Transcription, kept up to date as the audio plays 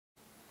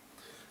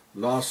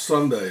Last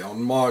Sunday,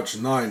 on March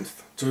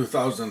 9th,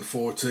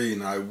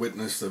 2014, I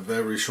witnessed a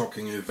very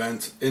shocking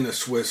event in a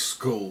Swiss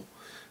school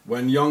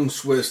when young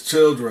Swiss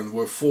children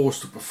were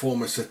forced to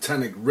perform a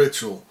satanic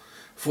ritual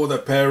for their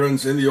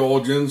parents in the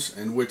audience,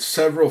 in which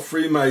several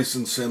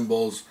Freemason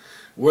symbols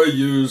were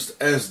used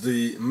as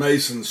the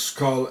Mason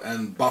skull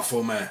and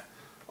Baphomet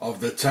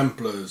of the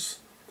Templars,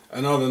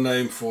 another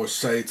name for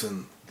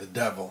Satan, the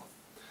devil.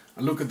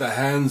 And look at the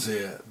hands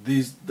here.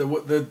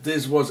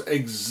 This was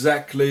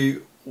exactly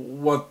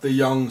what the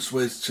young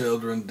Swiss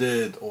children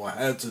did or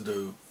had to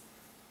do.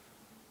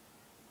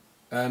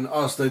 And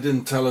us, they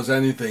didn't tell us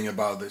anything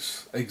about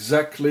this.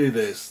 Exactly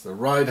this. The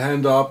right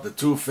hand up, the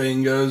two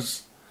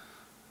fingers.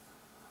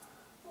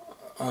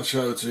 I'll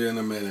show it to you in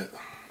a minute.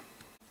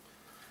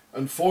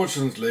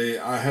 Unfortunately,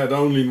 I had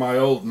only my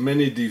old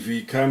mini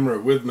DV camera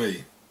with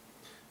me,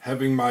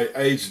 having my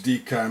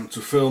HD cam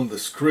to film the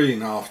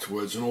screen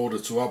afterwards in order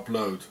to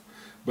upload.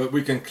 But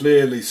we can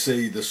clearly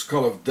see the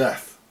skull of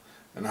death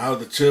and how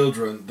the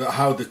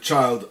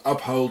child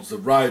upholds the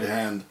right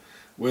hand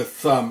with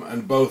thumb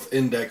and both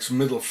index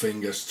middle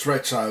fingers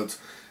stretched out,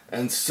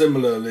 and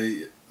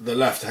similarly the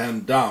left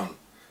hand down,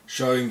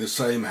 showing the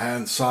same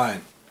hand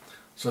sign.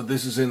 So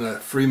this is in a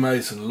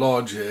Freemason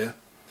lodge here,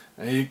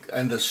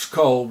 and the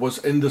skull was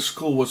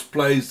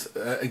placed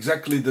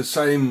exactly the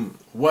same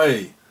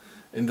way,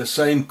 in the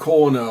same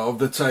corner of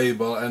the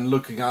table and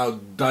looking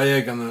out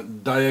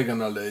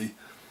diagonally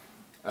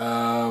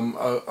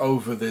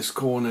over this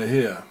corner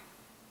here.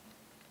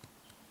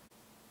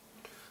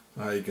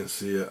 Now you can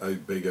see a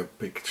bigger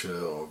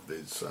picture of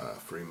this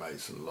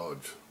Freemason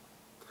lodge,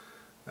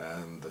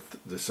 and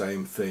the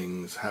same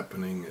things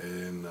happening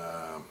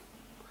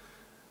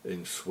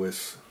in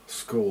Swiss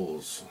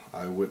schools.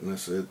 I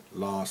witnessed it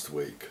last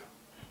week.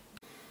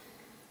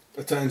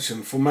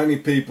 Attention, for many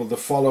people the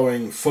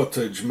following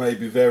footage may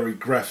be very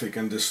graphic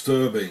and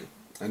disturbing.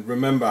 And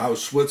remember how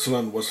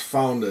Switzerland was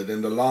founded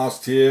in the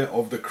last year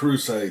of the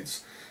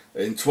Crusades,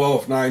 in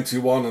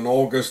 1291 on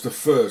August the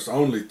 1st,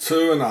 only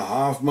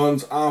 2.5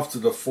 months after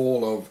the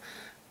fall of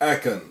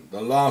Aachen, the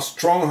last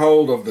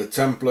stronghold of the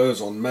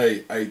Templars, on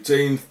May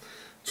 18th,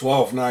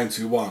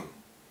 1291.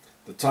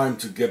 The time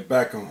to get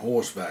back on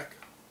horseback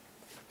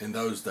in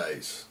those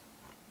days.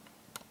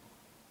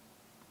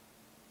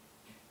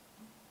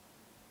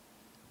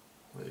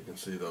 Well, you can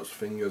see those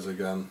fingers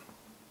again.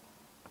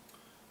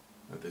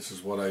 And this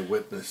is what I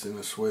witnessed in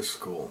a Swiss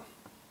school.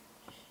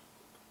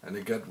 And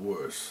it got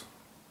worse.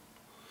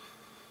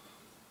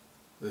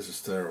 This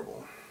is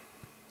terrible.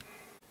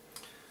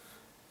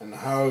 And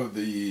how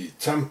the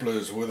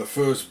Templars were the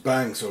first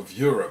banks of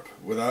Europe,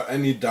 without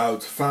any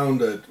doubt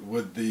founded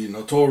with the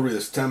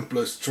notorious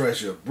Templars'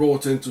 treasure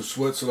brought into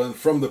Switzerland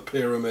from the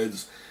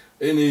pyramids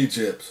in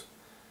Egypt,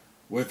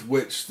 with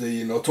which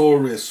the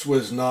notorious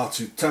Swiss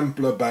Nazi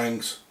Templar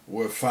banks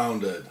were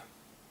founded.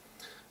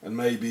 And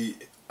maybe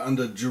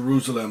under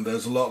Jerusalem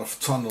there's a lot of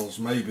tunnels,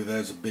 maybe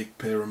there's a big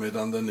pyramid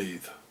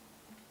underneath.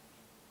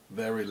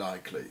 Very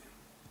likely.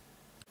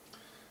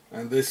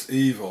 And this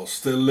evil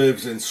still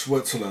lives in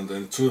Switzerland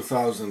in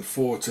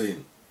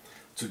 2014,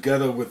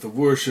 together with the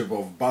worship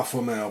of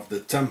Baphomet of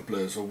the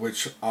Templars, of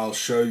which I'll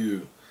show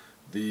you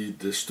the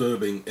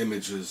disturbing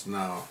images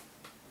now.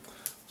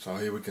 So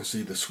here we can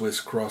see the Swiss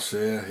cross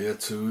here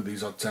too.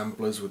 These are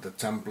Templars with the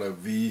Templar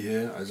V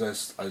here,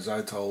 as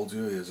I told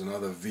you. Here's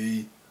another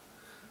V.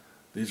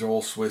 These are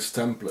all Swiss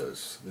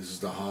Templars. This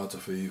is the heart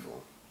of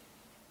evil.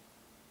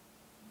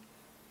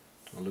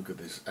 Now look at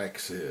this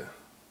X here.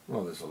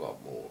 Well, there's a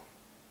lot more.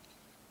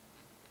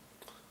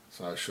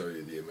 So I'll show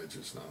you the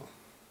images now.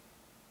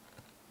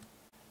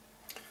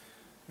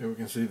 Here we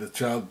can see the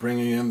child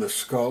bringing in the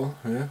skull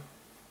here.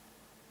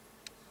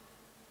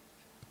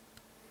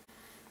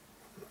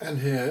 And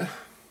here.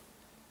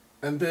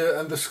 And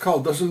the skull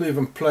doesn't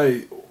even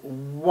play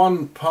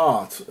one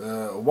part,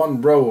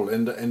 one role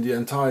in the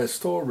entire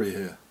story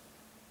here.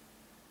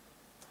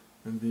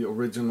 In the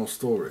original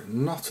story.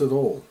 Not at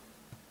all.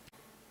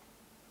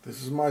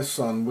 This is my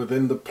son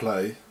within the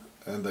play,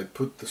 and they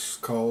put the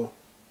skull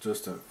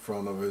just in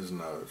front of his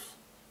nose,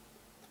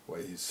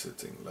 where he's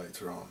sitting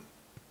later on.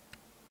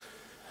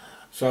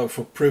 So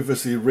for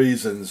privacy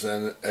reasons,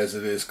 and as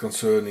it is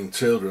concerning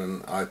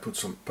children, I put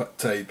some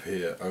tape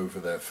here over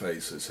their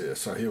faces here.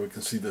 So here we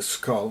can see the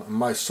skull, and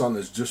my son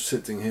is just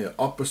sitting here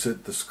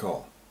opposite the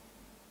skull.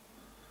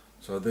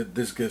 So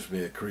this gives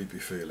me a creepy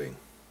feeling,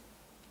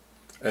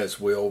 as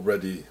we're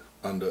already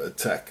under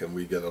attack and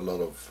we get a lot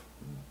of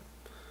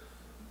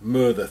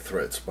murder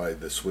threats by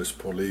the Swiss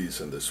police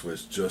and the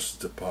Swiss Justice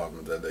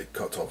Department, that they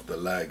cut off the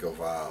leg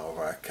of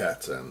our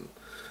cat, and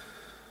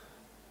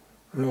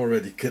we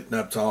already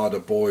kidnapped our other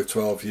boy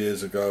 12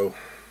 years ago,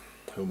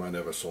 whom I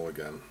never saw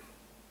again.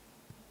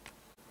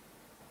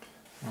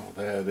 Oh,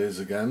 there it is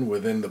again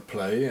within the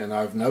play, and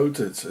I've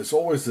noticed it's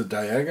always the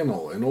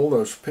diagonal in all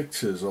those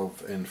pictures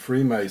in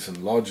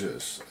Freemason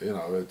lodges. You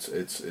know,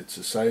 it's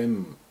the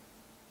same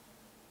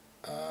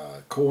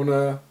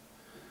corner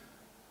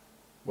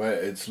where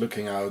it's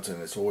looking out,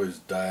 and it's always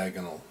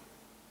diagonal.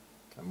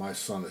 And my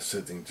son is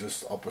sitting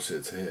just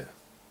opposite here.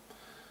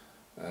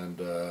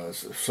 And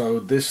so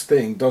this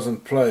thing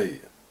doesn't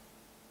play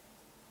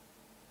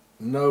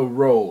no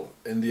role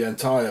in the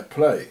entire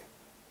play.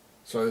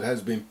 So it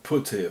has been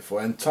put here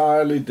for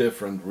entirely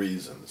different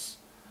reasons.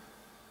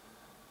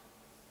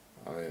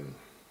 I mean,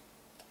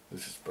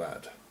 this is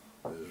bad.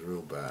 This is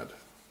real bad.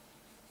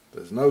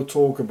 There's no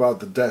talk about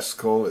the death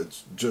skull,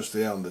 it's just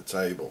here on the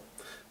table,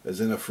 as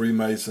in a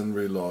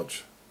Freemasonry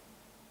lodge.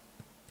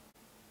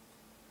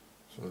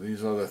 So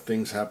these are the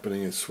things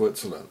happening in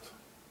Switzerland.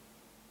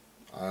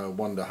 I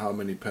wonder how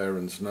many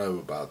parents know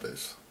about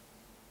this.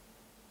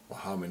 Or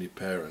how many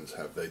parents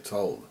have they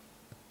told?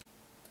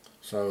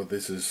 So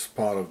this is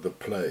part of the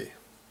play.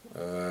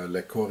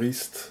 Les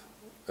choristes,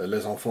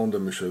 les enfants de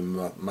Monsieur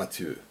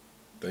Mathieu.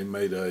 They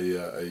made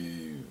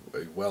a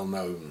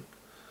well-known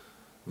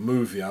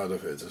movie out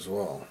of it as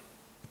well.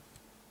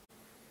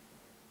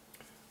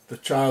 The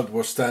child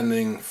was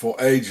standing for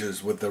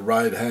ages with the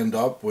right hand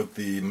up, with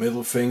the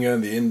middle finger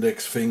and the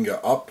index finger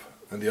up,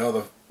 and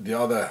the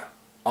other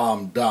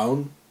arm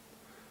down,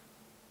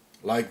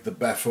 like the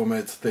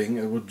Baphomet thing,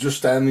 and was just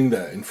standing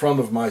there in front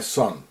of my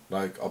son,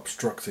 like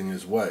obstructing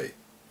his way.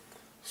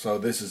 So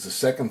this is the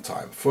second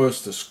time.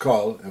 First the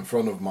skull in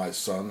front of my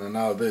son, and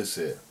now this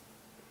here.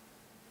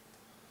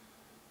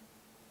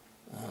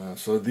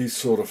 So these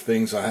sort of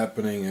things are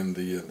happening in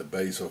the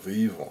base of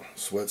evil,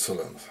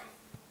 Switzerland.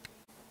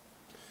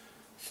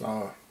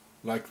 So,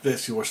 like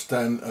this, she was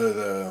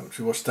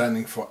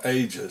standing for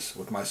ages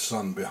with my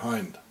son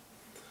behind.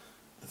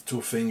 The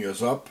two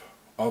fingers up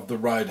of the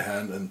right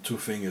hand and two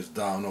fingers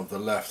down of the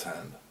left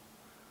hand.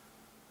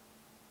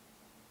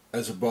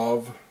 As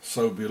above,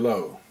 so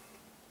below.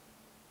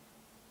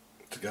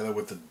 Together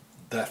with the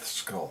death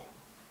skull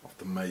of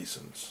the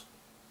Masons.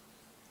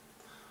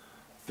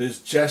 This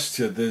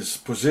gesture, this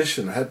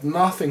position had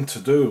nothing to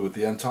do with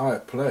the entire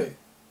play.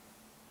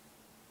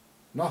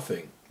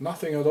 Nothing.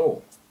 Nothing at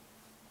all.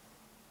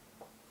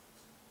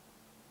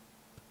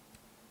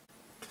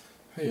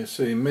 You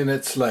see,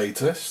 minutes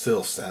later,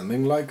 still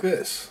standing like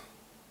this,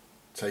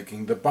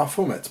 taking the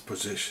Baphomet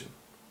position.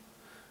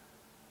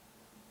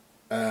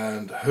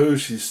 And who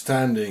she's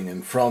standing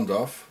in front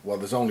of? Well,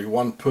 there's only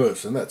one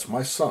person, that's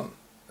my son.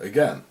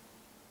 Again,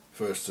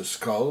 first the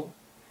skull,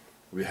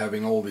 we're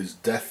having all these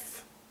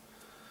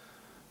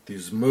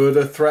these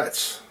murder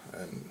threats,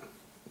 and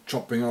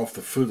chopping off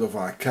the foot of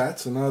our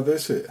cat, and now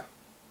this here.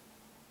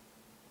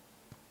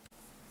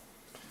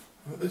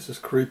 Well, this is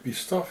creepy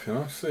stuff, you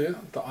know, see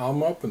it? The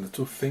arm up and the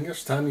two fingers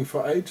standing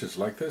for ages,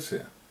 like this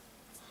here.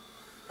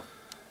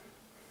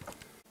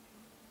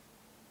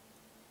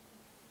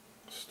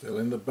 Still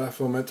in the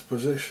Baphomet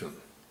position.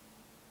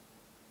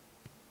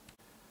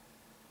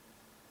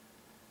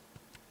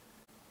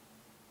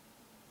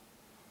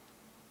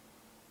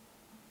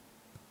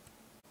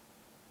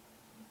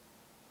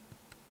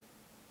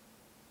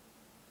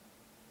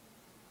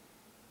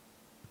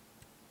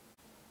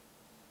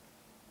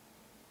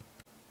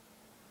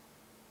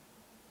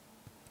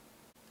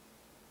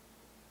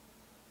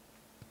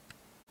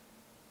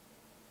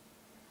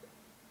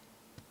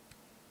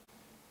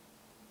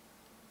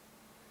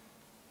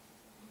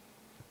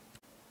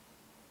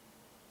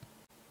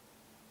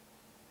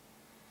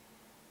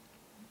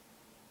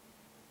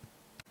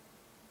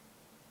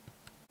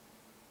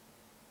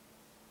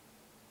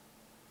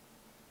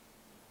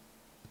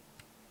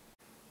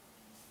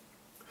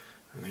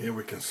 And here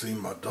we can see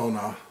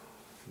Madonna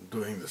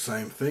doing the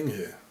same thing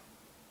here,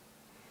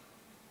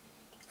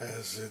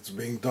 as it's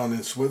being done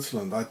in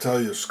Switzerland. I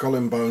tell you,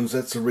 Scull&Bones,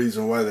 that's the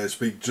reason why they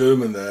speak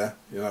German there,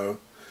 you know,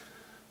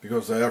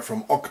 because they are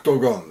from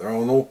Octagon, they're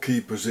on all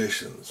key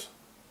positions.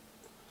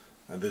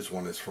 And this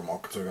one is from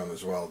Octagon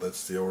as well,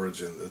 that's the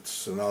origin.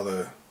 It's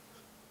another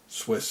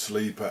Swiss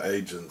sleeper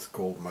agent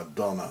called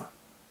Madonna.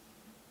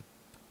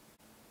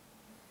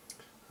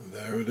 And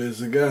there it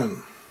is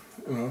again.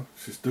 You know,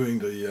 she's doing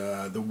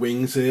the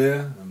wings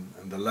here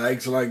and the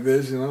legs like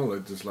this, you know,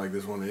 like just like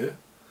this one here.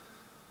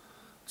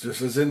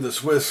 Just as in the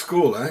Swiss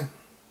school, eh?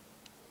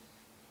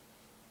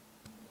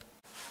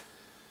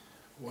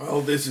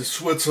 Well, this is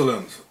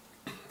Switzerland,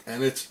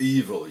 and it's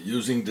evil,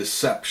 using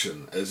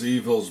deception as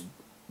evil's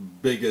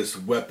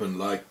biggest weapon,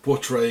 like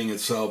portraying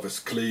itself as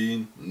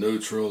clean,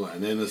 neutral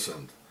and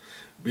innocent,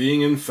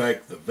 being in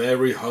fact the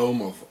very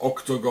home of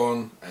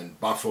Octagon and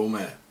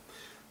Baphomet.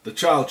 The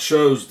child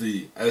shows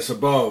the as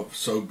above,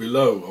 so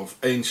below of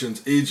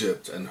ancient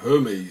Egypt and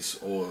Hermes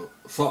or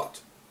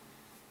Thoth.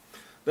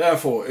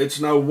 Therefore, it's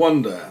no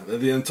wonder that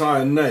the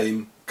entire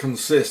name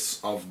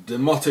consists of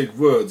demotic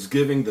words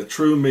giving the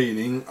true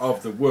meaning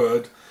of the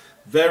word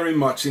very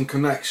much in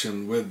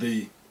connection with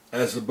the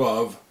as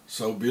above,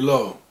 so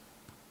below.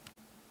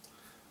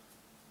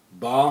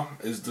 Ba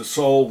is the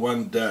soul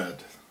when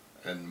dead,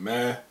 and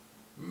mer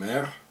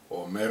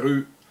or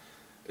meru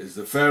is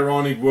the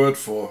Pharaonic word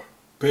for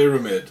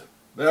pyramid.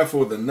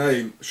 Therefore the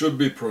name should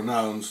be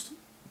pronounced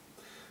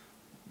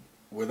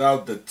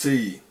without the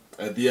T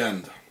at the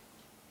end.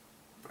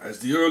 As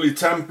the early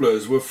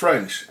Templars were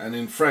French, and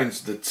in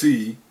French the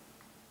T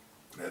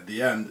at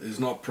the end is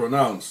not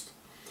pronounced,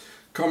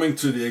 coming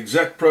to the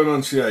exact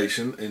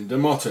pronunciation in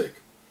Demotic.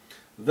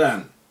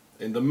 Then,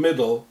 in the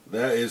middle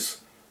there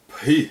is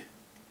P,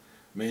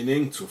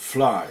 meaning to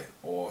fly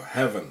or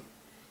heaven,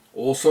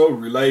 also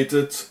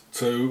related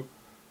to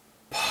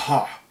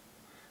Pa,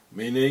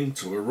 meaning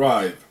to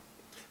arrive.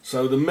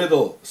 So the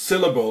middle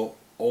syllable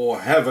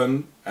or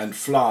heaven and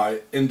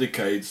fly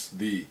indicates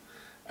the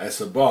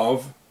as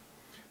above,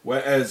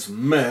 whereas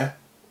Me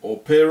or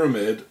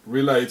pyramid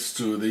relates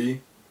to the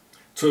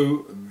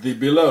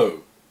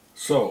below.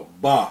 So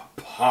Ba,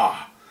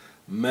 Pa,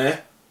 Me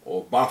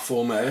or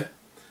Baphomet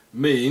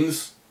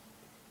means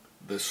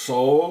the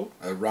soul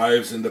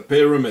arrives in the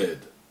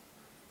pyramid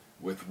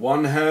with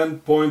one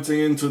hand pointing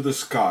into the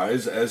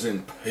skies as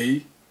in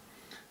P,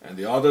 and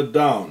the other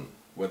down,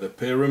 where the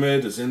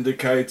pyramid is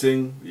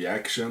indicating the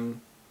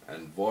action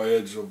and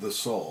voyage of the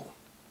soul.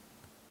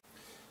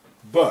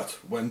 But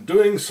when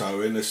doing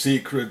so in a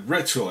secret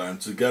ritual and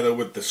together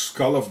with the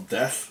skull of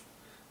death,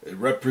 it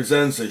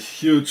represents a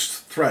huge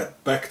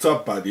threat backed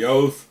up by the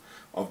oath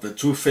of the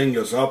two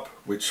fingers up,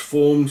 which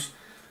forms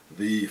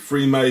the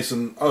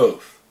Freemason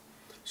oath.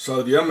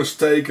 So the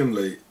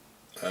unmistakably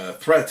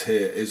threat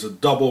here is a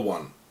double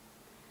one,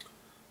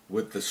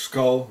 with the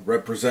skull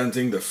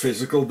representing the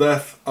physical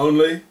death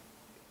only,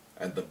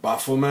 and the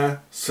Baphomet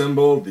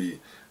symbol the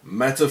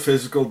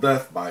metaphysical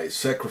death by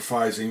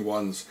sacrificing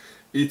one's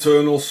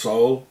eternal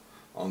soul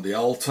on the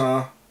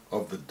altar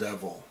of the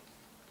devil.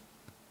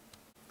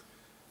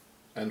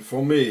 And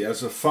for me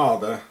as a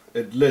father,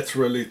 it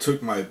literally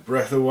took my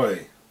breath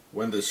away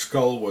when the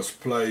skull was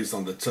placed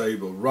on the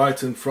table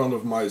right in front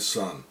of my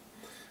son,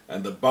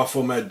 and the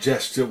Baphomet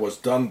gesture was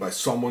done by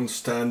someone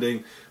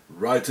standing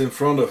right in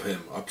front of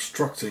him,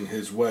 obstructing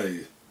his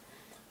way,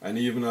 and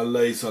even a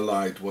laser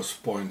light was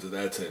pointed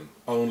at him,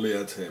 only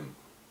at him.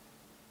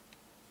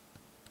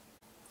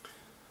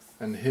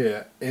 And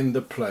here in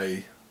the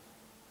play,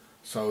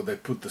 so they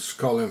put the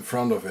skull in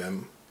front of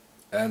him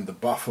and the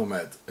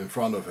Baphomet in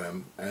front of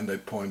him, and they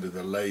pointed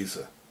a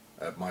laser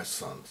at my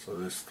son. So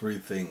there's three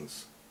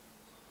things.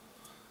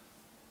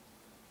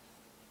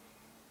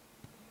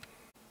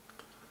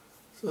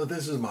 So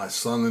this is my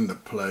son in the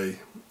play,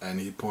 and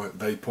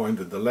they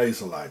pointed the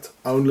laser light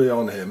only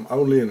on him,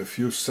 only in a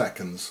few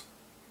seconds.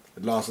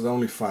 It lasted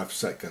only 5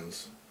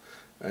 seconds,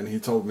 and he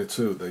told me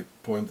too they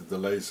pointed the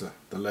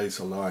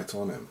laser light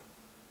on him.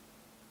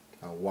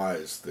 Now why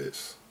is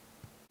this?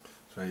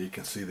 So you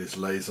can see this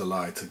laser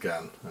light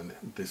again, and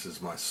this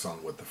is my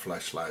son with the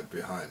flashlight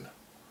behind.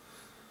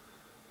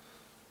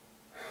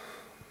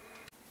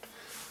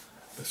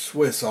 The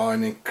Swiss are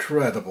an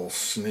incredible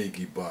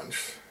sneaky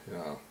bunch, you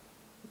know.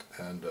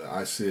 And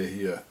I see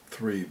here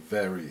three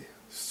very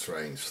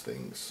strange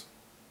things.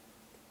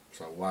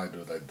 So why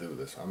do they do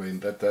this? I mean,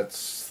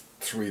 that's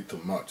three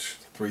too much,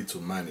 three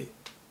too many.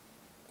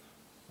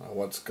 Now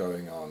what's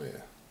going on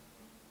here?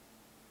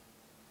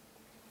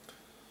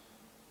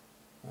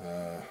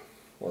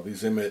 Well,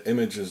 these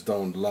images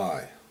don't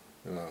lie,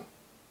 you know.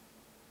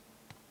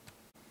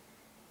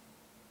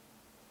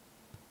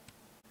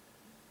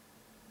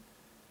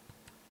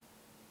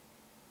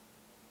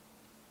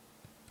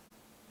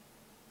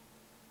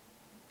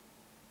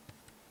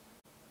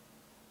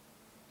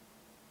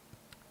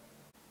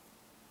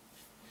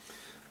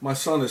 My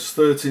son is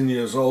 13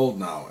 years old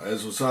now,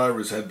 as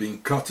Osiris had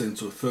been cut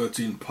into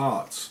 13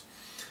 parts,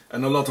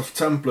 and a lot of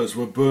Templars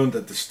were burned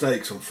at the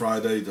stakes on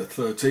Friday the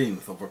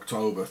 13th of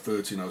October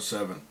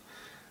 1307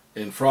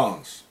 in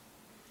France.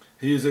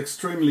 He is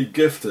extremely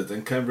gifted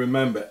and can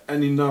remember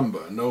any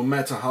number, no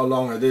matter how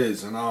long it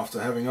is, and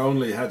after having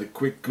only had a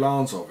quick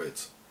glance of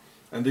it.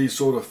 And these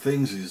sort of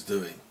things he's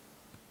doing.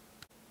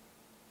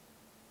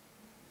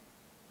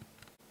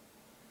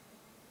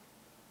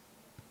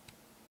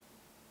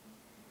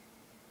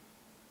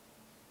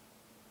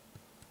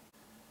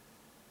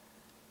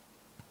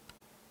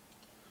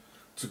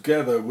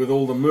 Together with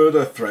all the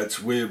murder threats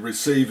we're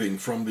receiving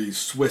from these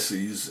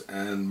Swissies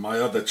and my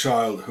other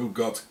child who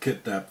got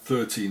kidnapped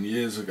 13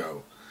 years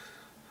ago,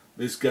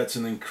 this gets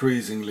an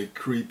increasingly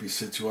creepy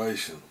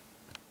situation.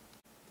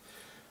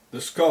 The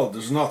skull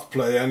does not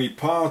play any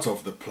part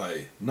of the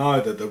play,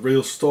 neither the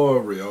real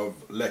story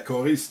of Les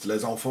Choristes,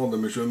 Les Enfants de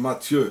Monsieur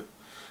Mathieu,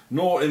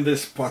 nor in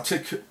this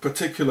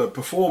particular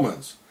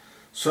performance.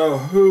 So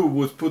who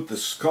would put the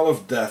skull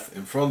of death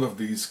in front of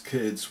these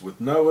kids with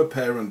no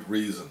apparent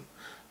reason?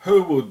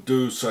 Who would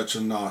do such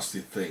a nasty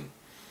thing?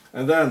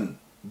 And then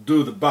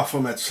do the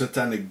Baphomet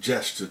satanic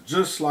gesture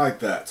just like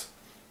that.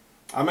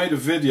 I made a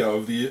video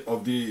of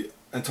the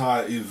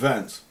entire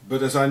event,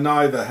 but as I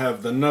neither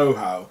have the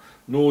know-how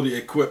nor the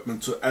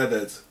equipment to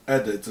edit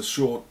the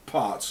short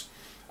parts,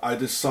 I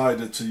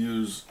decided to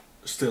use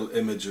still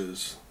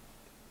images.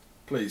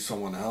 Please,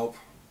 someone help.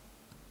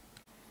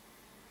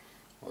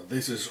 Well,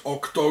 this is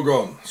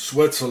Octagon,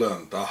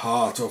 Switzerland, the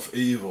heart of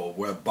evil,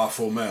 where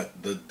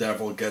Baphomet, the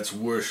devil, gets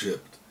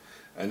worshipped,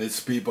 and its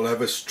people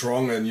have a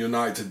strong and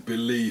united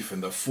belief in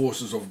the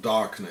forces of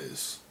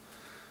darkness.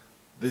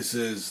 This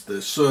is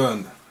the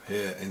CERN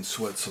here in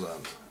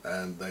Switzerland,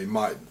 and they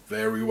might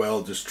very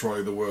well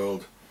destroy the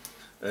world,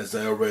 as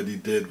they already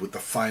did with the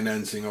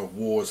financing of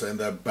wars and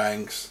their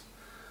banks.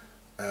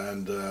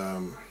 And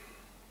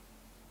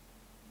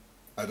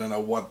I don't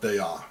know what they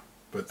are,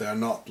 but they're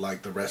not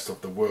like the rest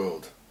of the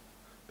world.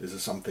 This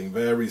is something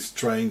very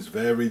strange,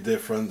 very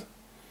different,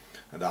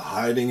 and they're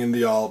hiding in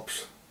the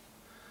Alps.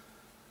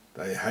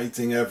 They're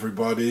hating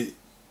everybody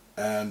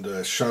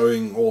and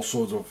showing all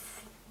sorts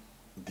of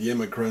the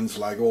immigrants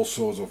like all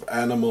sorts of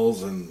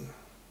animals, and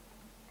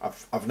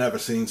I've never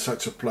seen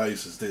such a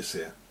place as this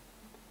here.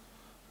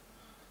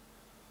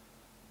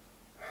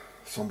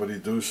 Somebody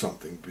do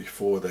something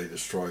before they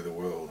destroy the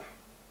world.